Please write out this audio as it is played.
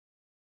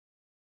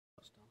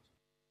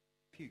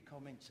few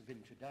comments of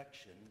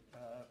introduction.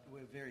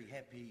 We're very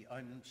happy.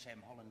 I'm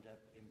Sam Hollander,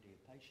 M.D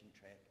of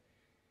Patientrack,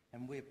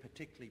 and we're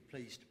particularly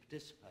pleased to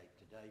participate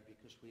today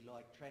because we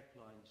like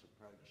Tracline's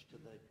approach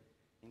to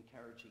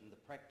encouraging the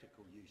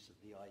practical use of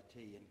the IT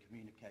and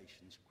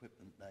communications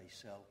equipment they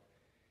sell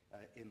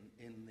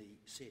in the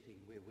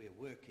setting where we're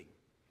working.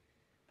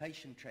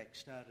 Patientrack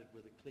started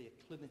with a clear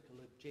clinical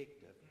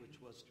objective, which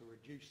was to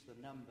reduce the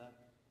number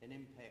and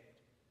impact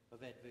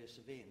of adverse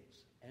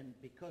events. And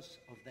because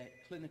of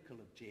that clinical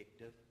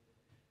objective,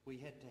 we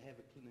had to have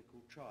a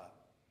clinical trial.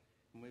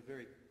 And we're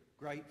very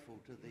grateful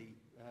to the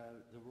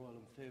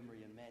Royal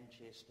Infirmary in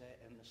Manchester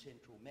and the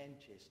Central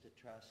Manchester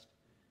Trust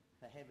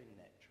for having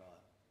that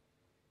trial.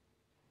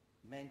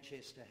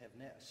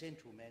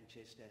 Central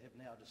Manchester have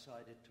now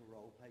decided to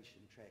roll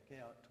Patientrack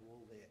out to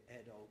all their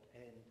adult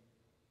and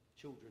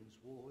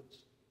children's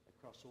wards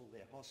across all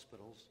their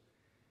hospitals.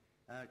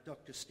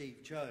 Dr.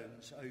 Steve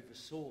Jones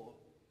oversaw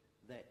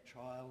that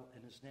trial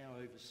and is now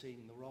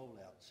overseeing the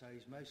rollout, so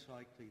he's most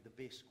likely the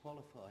best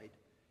qualified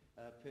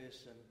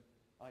person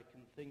I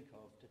can think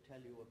of to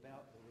tell you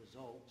about the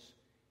results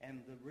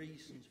and the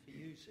reasons for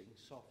using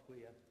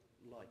software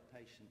like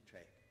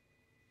Patientrack.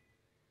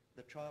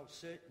 The trial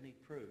certainly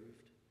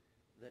proved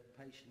that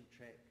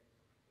Patientrack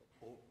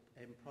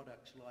and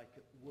products like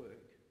it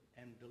work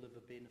and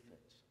deliver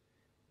benefits.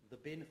 The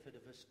benefit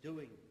of us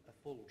doing a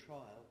full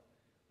trial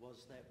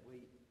was that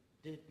we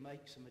did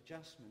make some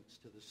adjustments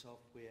to the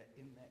software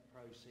in that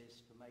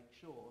process to make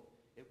sure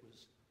it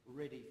was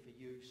ready for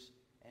use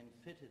and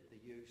fitted the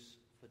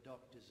use for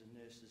doctors and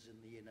nurses in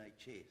the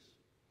NHS.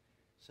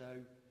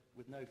 So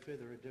with no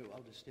further ado,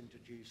 I'll just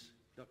introduce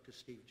Dr.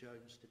 Steve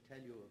Jones to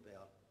tell you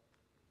about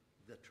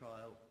the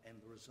trial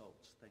and the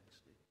results. Thanks,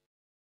 Steve.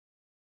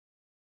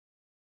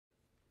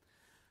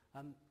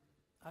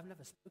 I've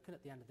never spoken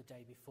at the end of the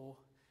day before,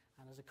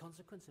 and as a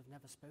consequence I've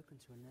never spoken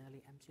to a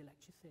nearly empty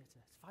lecture theatre.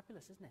 It's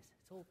fabulous, isn't it?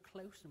 It's all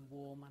close and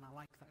warm, and I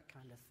like that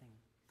kind of thing.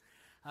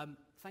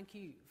 Thank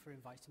you for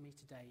inviting me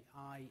today.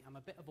 I am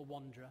a bit of a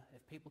wanderer.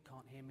 If people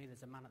can't hear me,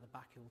 there's a man at the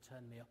back who will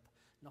turn me up.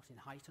 Not in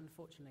height,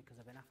 unfortunately, because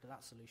I've been after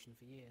that solution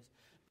for years.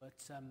 But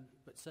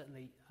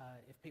certainly,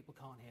 if people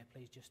can't hear,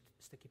 please just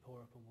stick your paw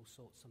up and we'll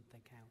sort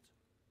something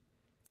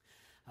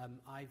out.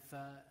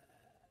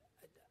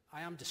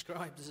 I am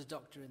described as a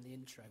doctor in the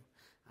intro,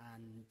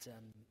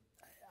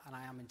 and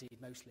I am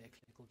indeed mostly a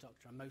clinical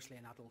doctor. I'm mostly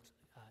an adult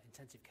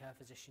intensive care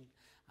physician,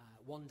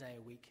 1 day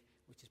a week,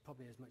 which is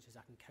probably as much as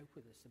I can cope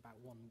with. It's about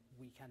one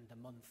weekend a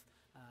month.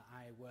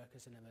 I work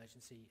as an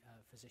emergency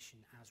physician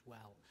as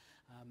well.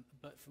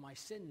 But for my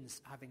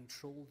sins, having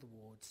trawled the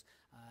wards,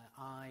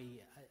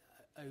 I,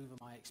 over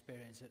my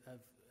experience,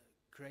 have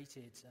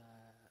created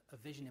a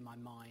vision in my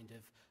mind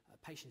of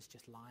patients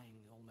just lying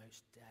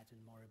almost dead and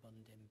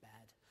moribund in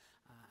bed.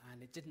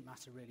 And it didn't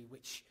matter really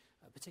which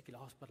particular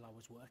hospital I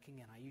was working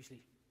in. I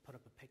usually put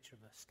up a picture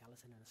of a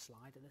skeleton in a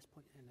slide at this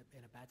point,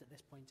 in a bed at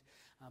this point.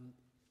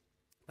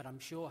 But I'm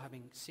sure,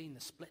 having seen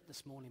the split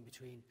this morning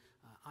between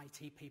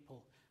IT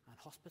people and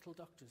hospital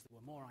doctors, there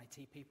were more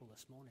IT people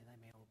this morning. They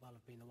may well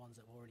have been the ones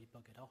that were already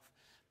buggered off.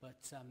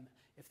 But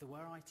if there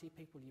were IT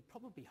people, you'd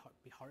probably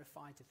be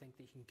horrified to think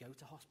that you can go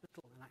to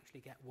hospital and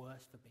actually get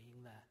worse for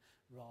being there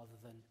rather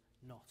than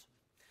not.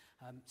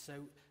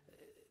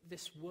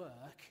 This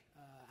work,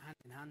 hand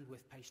in hand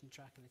with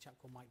Patientrack and a chap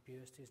called Mike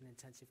Buist, who's an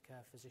intensive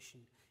care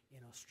physician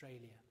in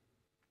Australia,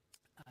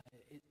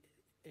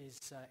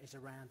 is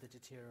around the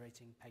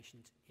deteriorating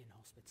patient in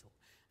hospital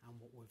and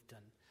what we've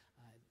done.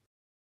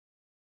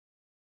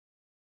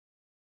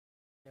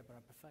 But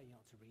I prefer you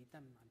not to read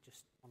them. I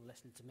just want to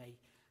listen to me.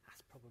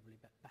 That's probably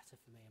better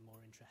for me and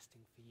more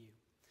interesting for you.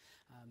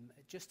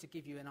 Just to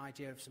give you an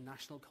idea of some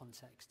national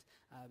context,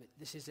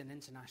 this is an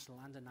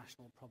international and a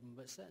national problem,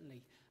 but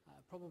certainly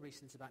probably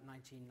since about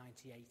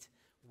 1998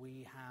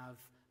 we have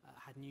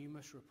had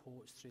numerous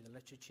reports through the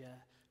literature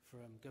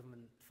from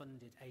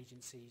government-funded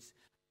agencies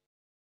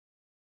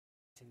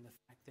the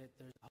fact that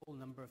there's a whole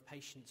number of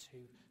patients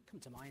who come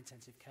to my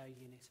intensive care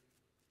unit,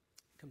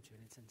 come to an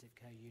intensive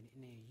care unit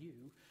near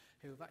you,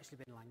 who have actually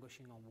been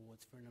languishing on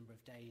wards for a number of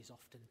days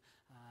often,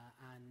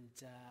 and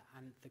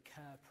the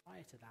care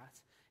prior to that,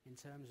 in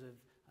terms of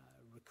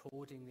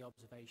recording the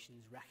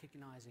observations,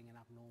 recognising an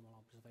abnormal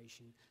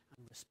observation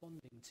and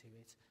responding to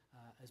it,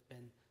 has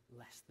been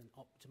less than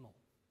optimal.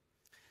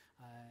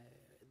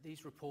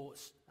 These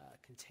reports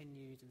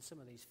continued, and some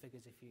of these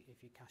figures, if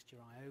you cast your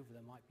eye over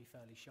them, might be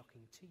fairly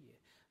shocking to you,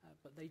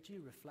 but they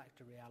do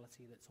reflect a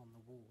reality that's on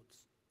the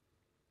wards.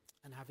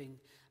 And having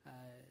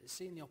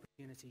seen the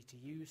opportunity to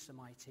use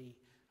some IT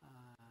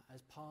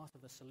as part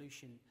of a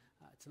solution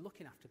to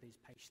looking after these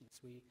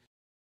patients, we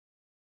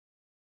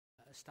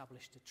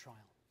established a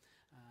trial.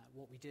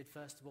 What we did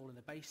first of all in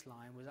the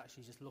baseline was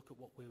actually just look at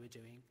what we were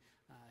doing.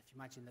 If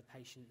you imagine the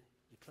patient,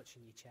 you're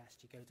clutching your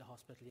chest, you go to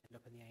hospital, you end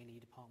up in the A&E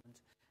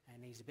department,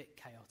 and he's a bit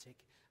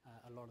chaotic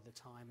a lot of the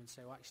time, and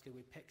so actually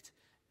we picked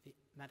the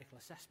medical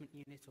assessment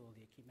unit or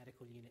the acute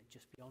medical unit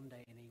just beyond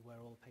A&E, where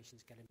all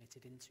patients get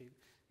admitted into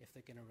if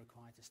they're going to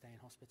require to stay in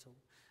hospital,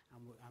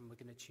 and we're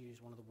going to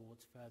choose one of the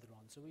wards further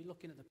on. So we're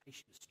looking at the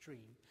patient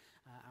stream,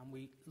 and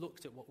we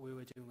looked at what we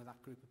were doing with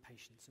that group of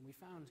patients, and we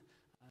found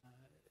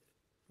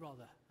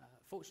rather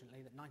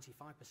fortunately that 95%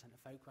 of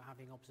folk were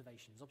having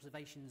observations.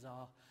 Observations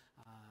are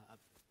a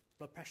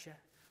blood pressure,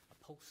 a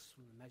pulse,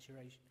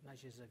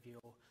 measures of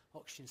your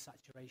oxygen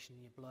saturation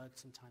in your blood,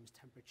 sometimes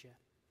temperature.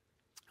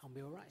 And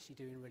we were actually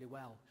doing really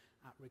well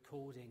at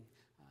recording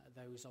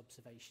those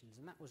observations.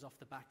 And that was off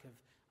the back of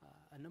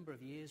a number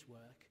of years'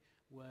 work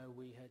where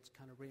we had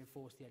kind of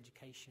reinforced the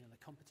education and the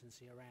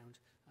competency around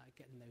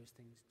getting those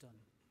things done.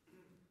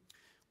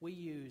 We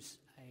use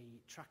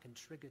a track and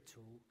trigger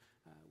tool,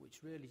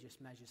 which really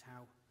just measures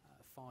how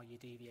far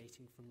you're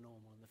deviating from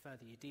normal. And the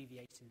further you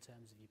deviate in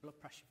terms of your blood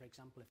pressure, for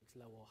example, if it's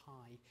low or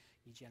high,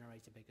 you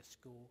generate a bigger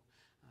score.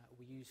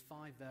 We use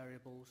 5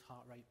 variables: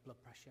 heart rate, blood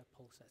pressure,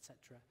 pulse,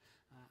 etc.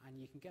 And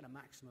you can get a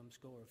maximum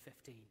score of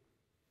 15.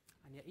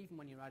 And yet even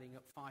when you're adding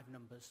up 5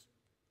 numbers,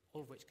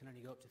 all of which can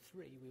only go up to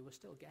 3, we were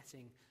still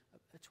getting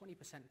a 20%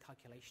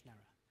 calculation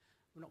error.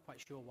 We're not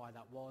quite sure why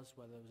that was,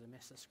 whether there was a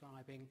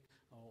misascribing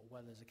or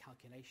whether there's a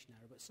calculation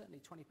error, but certainly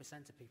 20%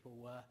 of people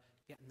were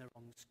getting the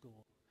wrong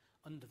score,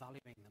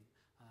 undervaluing them,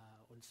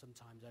 and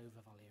sometimes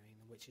overvaluing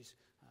them, which is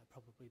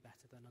probably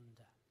better than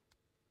under.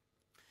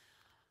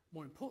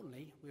 More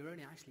importantly, we were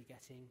only actually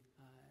getting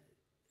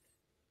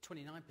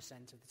 29%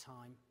 of the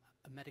time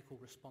a medical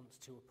response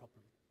to a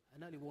problem.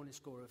 An early warning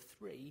score of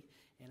 3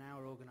 in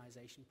our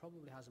organisation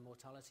probably has a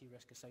mortality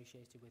risk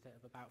associated with it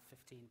of about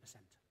 15%.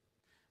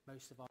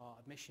 Most of our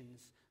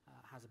admissions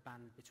has a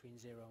band between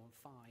 0 and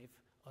 5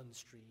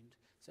 unstreamed,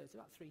 so it's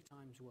about 3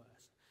 times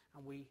worse.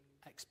 And we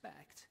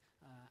expect,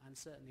 and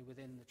certainly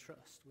within the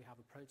trust, we have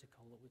a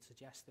protocol that would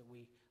suggest that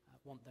we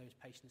want those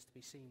patients to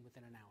be seen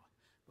within an hour.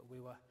 But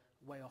we were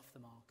way off the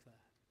mark there.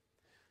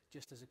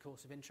 Just as a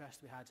course of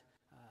interest, we had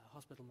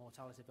hospital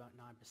mortality about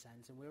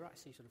 9%, and we were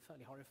actually sort of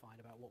fairly horrified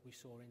about what we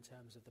saw in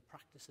terms of the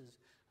practices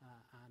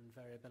and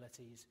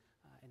variabilities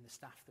in the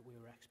staff that we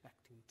were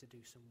expecting to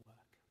do some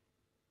work.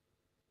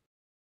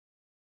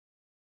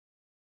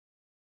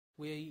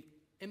 We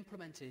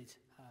implemented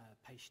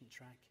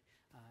Patientrack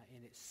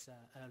in its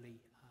early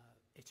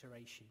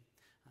iteration.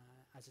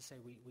 As I say,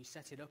 we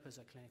set it up as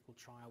a clinical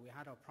trial. We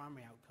had our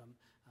primary outcome,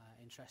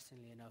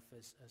 interestingly enough,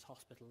 as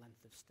hospital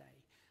length of stay.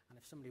 And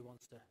if somebody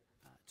wants to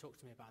talk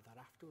to me about that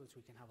afterwards,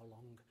 we can have a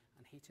long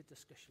and heated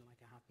discussion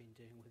like I have been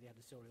doing with the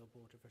editorial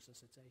board of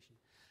resuscitation.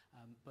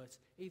 But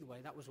either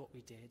way, that was what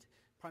we did,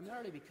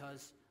 primarily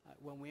because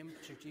when we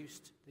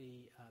introduced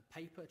the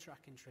paper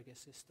track and trigger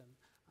system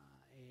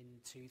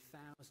in 2000,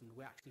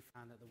 we actually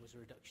found that there was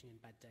a reduction in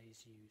bed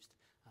days used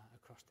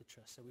across the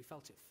trust. So we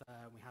felt it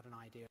fair, and we had an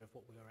idea of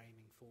what we were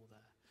aiming for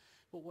there.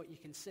 But what you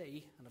can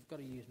see, and I've got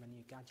to use my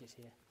new gadget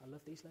here, I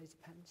love these laser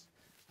pens.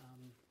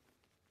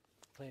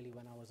 Clearly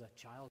when I was a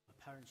child, my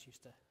parents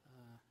used to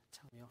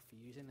tell me off for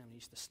using them and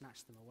used to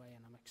snatch them away,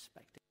 and I'm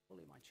expecting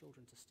fully my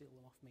children to steal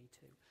them off me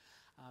too.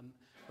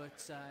 But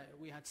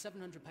we had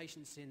 700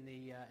 patients in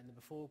the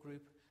before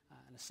group,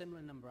 and a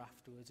similar number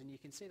afterwards, and you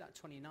can see that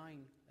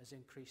 29 has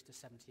increased to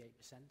 78%.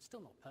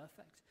 Still not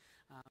perfect,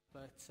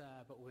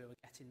 but we were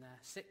getting there.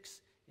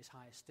 6 is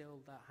higher still.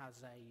 That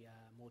has a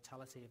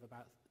mortality of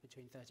about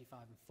between 35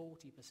 and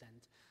 40%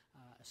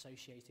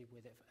 associated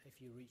with it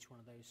if you reach one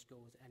of those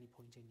scores at any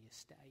point in your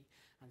stay.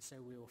 And so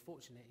we were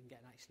fortunate in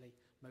getting actually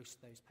most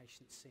of those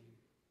patients seen.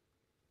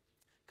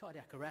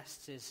 Cardiac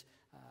arrests is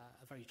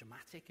a very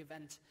dramatic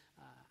event,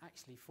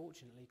 actually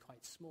fortunately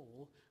quite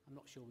small. I'm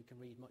not sure we can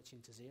read much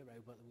into 0,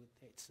 but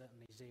it's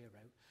certainly 0.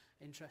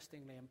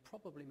 Interestingly, and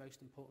probably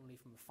most importantly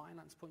from a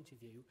finance point of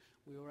view,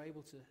 we were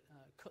able to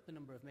cut the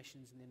number of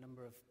admissions and the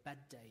number of bed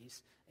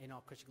days in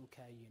our critical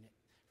care unit.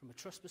 From a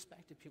trust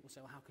perspective, people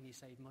say, well, how can you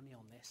save money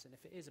on this? And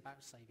if it is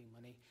about saving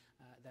money,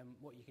 then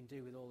what you can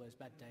do with all those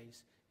bed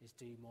days is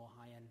do more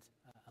high-end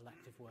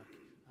elective work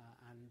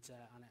and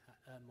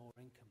earn more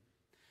income.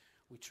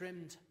 We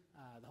trimmed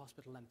the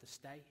hospital length of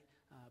stay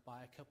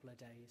by a couple of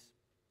days,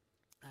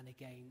 and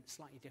again,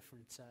 slightly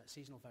different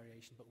seasonal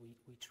variation, but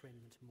we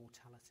trimmed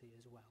mortality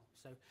as well.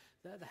 So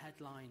they're the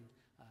headline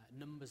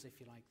numbers, if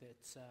you like,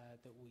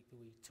 that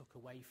we took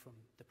away from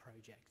the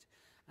project.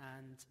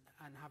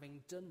 And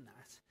having done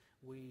that,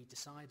 we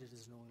decided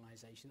as an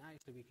organisation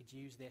actually we could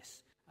use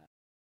this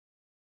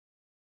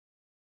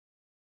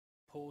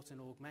support and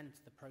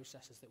augment the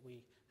processes that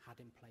we had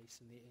in place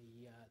and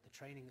the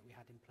training that we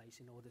had in place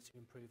in order to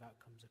improve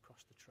outcomes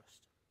across the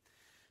trust.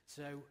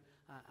 So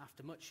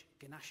after much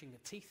gnashing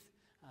of teeth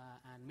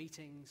and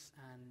meetings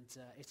and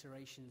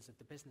iterations of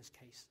the business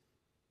case,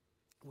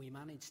 we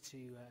managed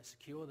to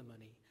secure the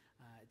money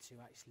to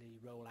actually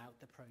roll out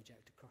the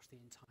project across the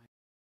entire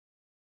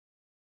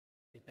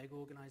big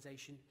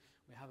organisation.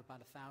 We have about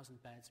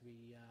 1,000 beds.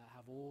 We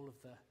have all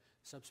of the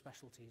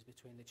subspecialties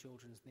between the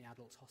children's and the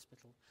adults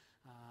hospital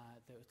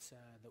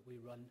that we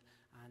run,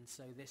 and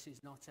so this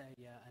is not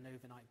an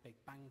overnight big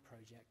bang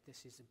project.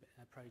 This is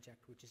a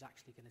project which is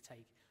actually going to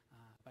take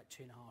about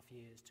 2.5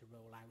 years to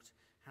roll out,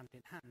 hand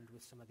in hand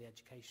with some of the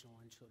educational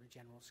and sort of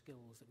general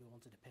skills that we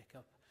wanted to pick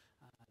up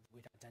that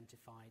we'd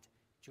identified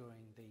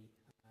during the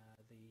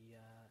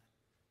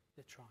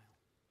trial.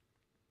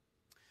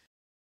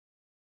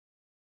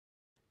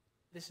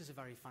 This is a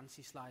very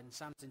fancy slide, and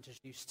Sam's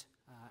introduced,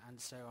 and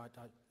so I'm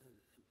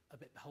a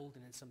bit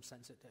beholden in some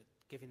sense at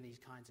giving these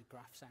kinds of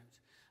graphs out.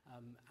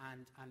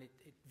 And it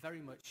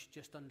very much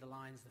just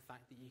underlines the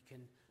fact that you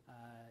can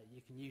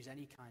use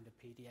any kind of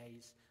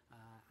PDAs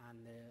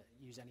and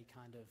use any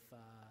kind of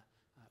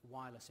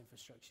wireless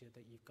infrastructure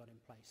that you've got in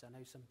place. I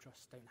know some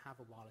trusts don't have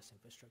a wireless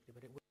infrastructure,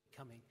 but it will be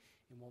coming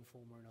in one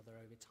form or another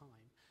over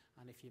time.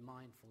 And if you're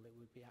mindful, it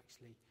would be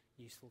actually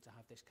useful to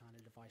have this kind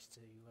of device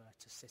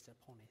to sit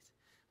upon it.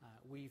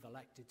 We've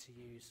elected to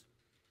use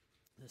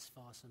thus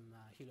far some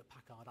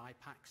Hewlett-Packard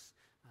iPACs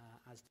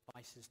as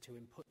devices to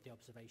input the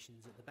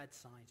observations at the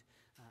bedside,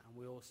 and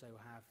we also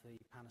have the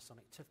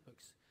Panasonic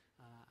Toughbooks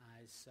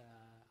as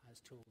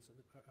tools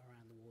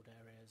around the ward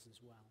areas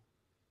as well.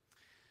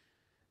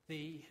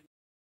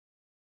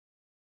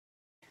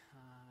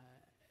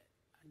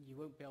 You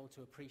won't be able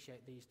to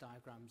appreciate these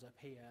diagrams up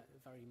here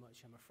very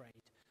much, I'm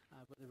afraid,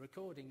 but the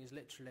recording is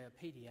literally a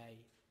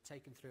PDA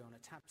taken through on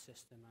a tab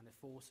system, and it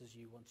forces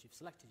you, once you've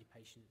selected your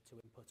patient, to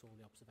input all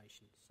the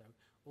observations. So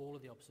all of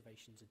the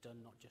observations are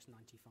done, not just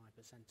 95%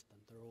 of them,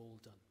 they're all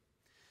done.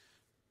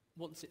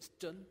 Once it's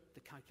done,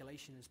 the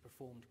calculation is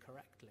performed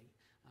correctly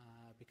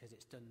because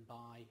it's done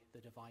by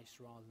the device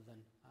rather than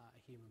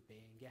a human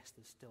being. Yes,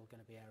 there's still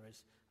going to be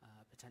errors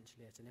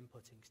potentially at an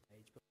inputting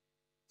stage, but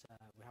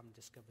we haven't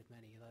discovered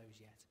many of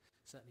those yet,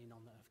 certainly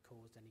none that have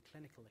caused any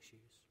clinical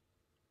issues.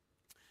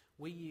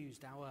 We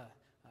used our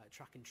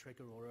track and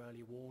trigger or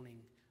early warning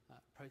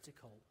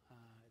protocol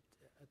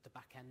at the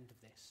back end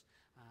of this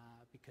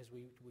because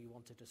we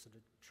wanted to sort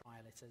of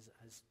trial it as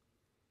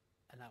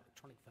an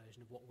electronic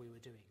version of what we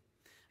were doing.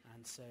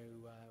 And so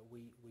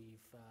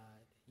we've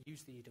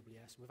used the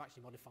EWS. We've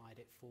actually modified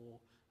it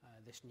for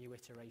this new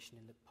iteration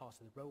in the part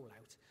of the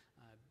rollout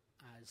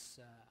as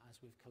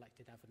we've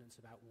collected evidence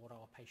about what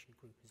our patient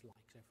group is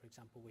like. So, for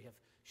example, we have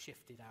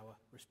shifted our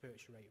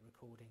respiratory rate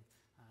recording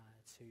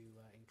to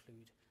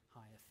include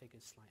higher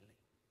figures slightly.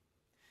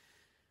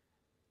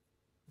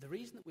 The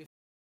reason that we've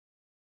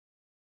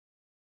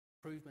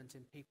improvement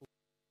in people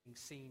being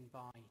seen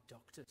by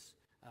doctors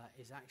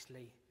is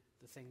actually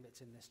the thing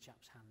that's in this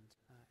chap's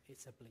hand.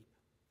 It's a bleep.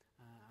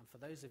 And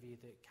for those of you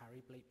that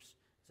carry bleeps,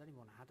 has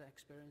anyone had an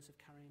experience of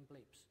carrying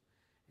bleeps?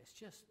 It's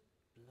just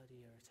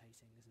bloody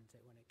irritating, isn't it,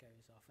 when it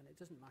goes off? And it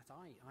doesn't matter.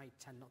 I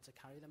tend not to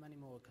carry them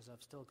anymore because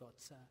I've still got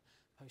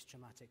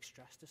post-traumatic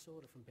stress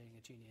disorder from being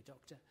a junior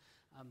doctor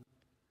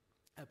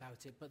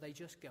about it, but they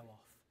just go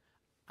off.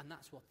 And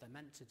that's what they're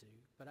meant to do.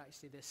 But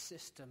actually this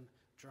system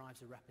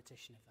drives a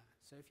repetition of that.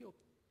 So if you're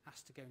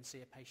asked to go and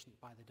see a patient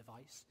by the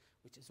device,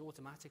 which is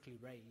automatically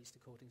raised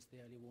according to the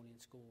early warning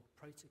score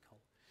protocol,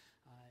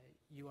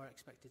 you are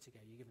expected to go.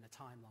 You're given a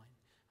timeline.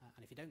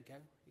 And if you don't go,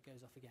 it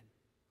goes off again.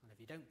 And if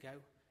you don't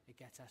go, it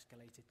gets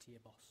escalated to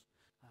your boss.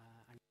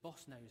 And your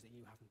boss knows that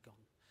you haven't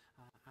gone.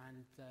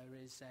 And there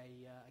is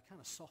a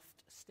kind of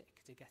soft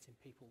stick to getting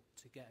people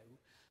to go.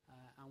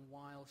 And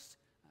whilst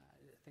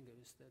I think it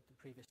was the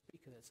previous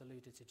speaker that's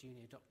alluded to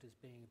junior doctors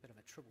being a bit of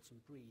a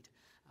troublesome breed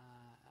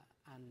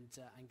and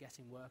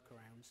getting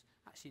workarounds,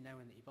 actually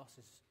knowing that your boss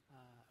is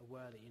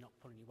aware that you're not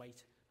pulling your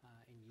weight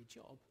in your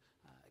job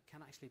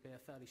can actually be a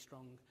fairly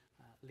strong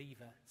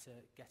lever to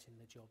getting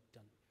the job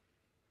done.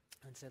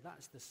 And so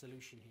that's the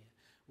solution here.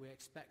 We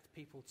expect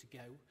people to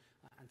go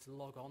and to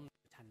log on to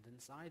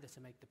attendance, either to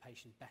make the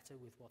patient better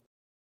with what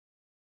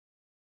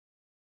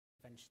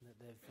intervention that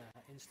they've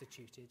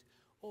instituted,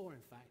 or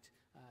in fact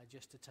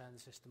just to turn the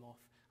system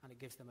off, and it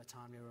gives them a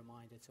timely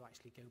reminder to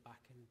actually go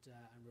back and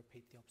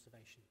repeat the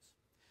observations.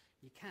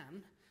 You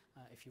can,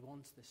 if you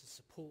want, this is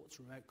supports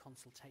remote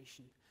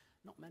consultation.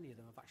 Not many of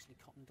them have actually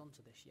cottoned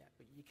onto this yet,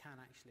 but you can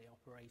actually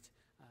operate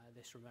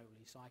this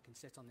remotely. So I can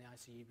sit on the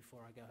ICU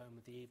before I go home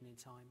at the evening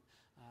time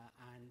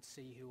and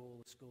see who all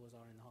the scores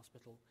are in the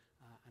hospital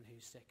and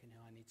who's sick and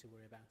who I need to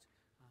worry about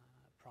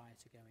prior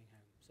to going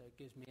home. So it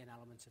gives me an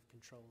element of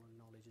control and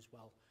knowledge as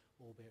well,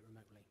 albeit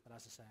remotely. But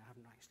as I say, I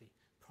haven't actually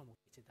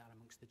promulgated that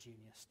amongst the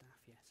junior staff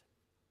yet.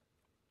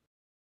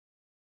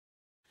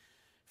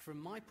 From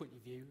my point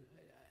of view,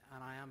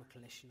 and I am a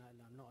clinician, and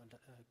I'm not a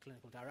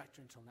clinical director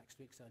until next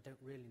week, so I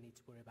don't really need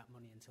to worry about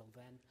money until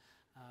then.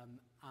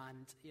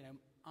 And, you know,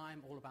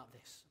 I'm all about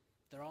this.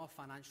 There are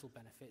financial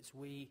benefits.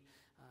 We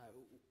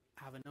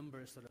have a number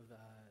of sort of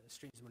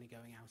streams of money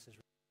going out as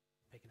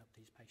picking up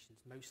these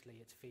patients. Mostly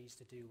it's fees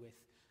to do with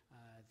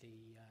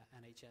the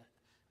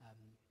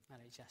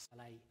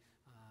NHSLA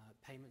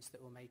payments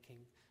that we're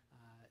making.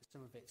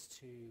 Some of it's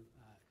to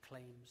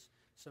claims.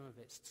 Some of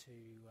it's to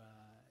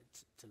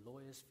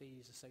lawyers'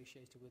 fees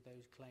associated with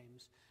those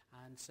claims.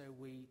 And so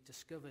we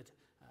discovered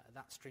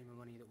that stream of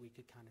money that we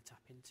could kind of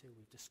tap into.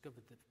 We've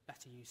discovered the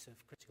better use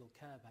of critical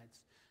care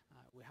beds.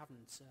 We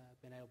haven't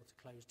been able to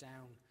close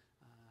down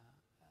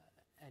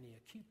any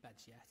acute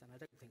beds yet, and I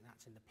don't think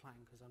that's in the plan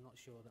because I'm not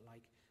sure that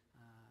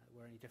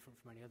we're any different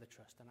from any other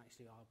trust, and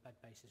actually our bed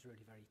base is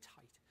really very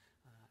tight,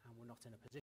 and we're not in a position